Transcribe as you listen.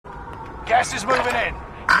Gas is moving in.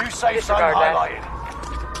 New safe zone highlighted.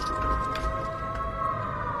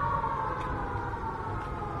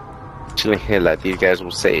 Chilling here like these guys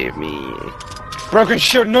will save me. Broken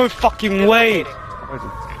shield, no fucking way.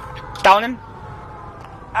 Down him.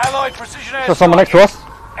 Allied precision air. So someone next to us.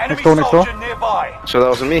 Enemy Next door. soldier nearby. So that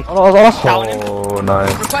wasn't me. Oh, that was us. Down him. Oh,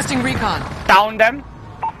 nice. Requesting recon. Down them.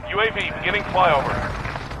 UAV beginning flyover.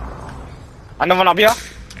 Another one up here.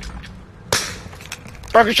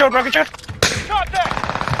 Broken shield, broken shield. Contact.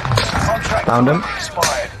 Contract Found him.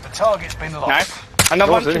 expired. The target's been lost. Nice.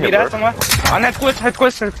 Another one Someone's should in be here, there bro. somewhere. On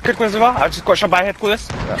headquarters as well. I just got shot by headquarters.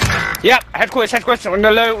 Yep, headquarters on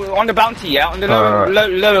the low, on the bounty, yeah, on the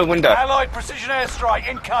lower window. Allied precision airstrike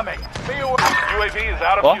incoming. Be aware. UAV is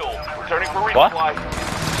out of What? fuel. Returning for What? resupply.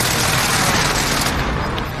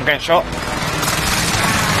 I'm getting shot.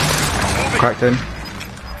 Cracked in.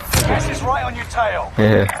 Gas is right on your tail.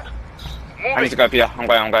 Yeah. I need to go up here. I'm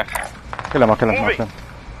going. Kill him, I'll kill him. He's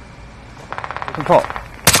on top.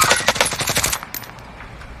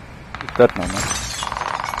 He's dead now, man.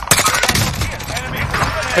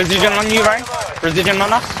 Precision on you, right? Precision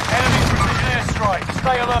on us. Enemy precision airstrike.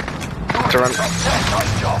 Stay alert. To run.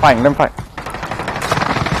 Nice job. Fight, let him fight.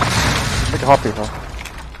 Make a hot people.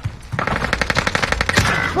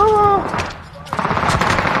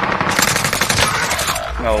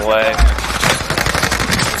 No way.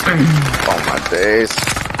 Oh my days.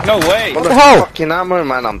 No way. What the hell? fucking ammo,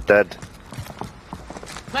 man? I'm dead.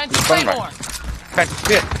 Planting Come back. Claymore. Back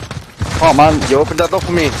shit. Oh, man. You opened that door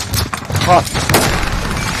for me. Oh,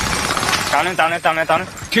 Down him.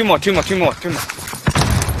 Two more. I'm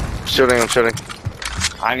shooting.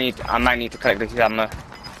 I might need to collect this ammo.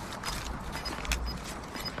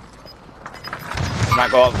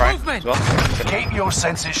 Might go up, right? Movement. As well. Keep your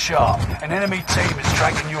senses sharp. An enemy team is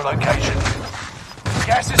tracking your location.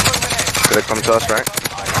 Gas is moving in. Could have come to us, right?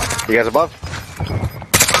 You guys above? Right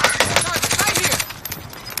here.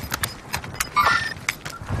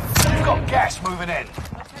 You've got gas moving in.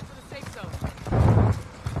 Let's head to the safe zone.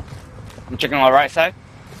 I'm checking on the right side.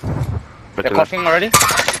 They're coughing already. Enemy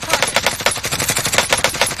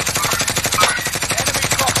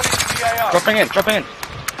dropping into the AO. Dropping in.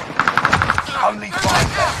 Only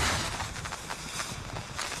 5 left.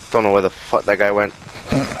 Don't know where the fuck that guy went.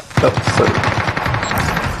 that was so...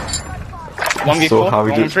 1v4. So how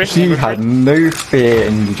he 1v3. just... He had no fear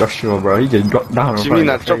in Joshua, bro. He just dropped down. Do you mean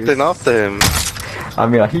I dropped in after him? I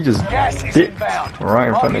mean, like, he just Gas is dipped inbound. right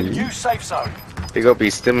in front of Marking you. new safe zone. You gotta be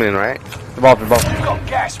stimming, right? Above. You've got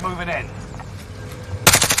gas moving in.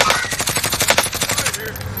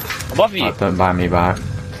 Above you. Oh, don't buy me back.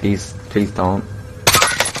 Please don't.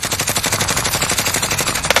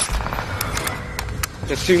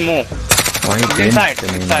 There's two more. Why are you Inside.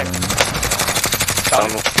 doing to me, Inside. man?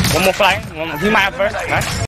 One more flying. He might have first. Nice.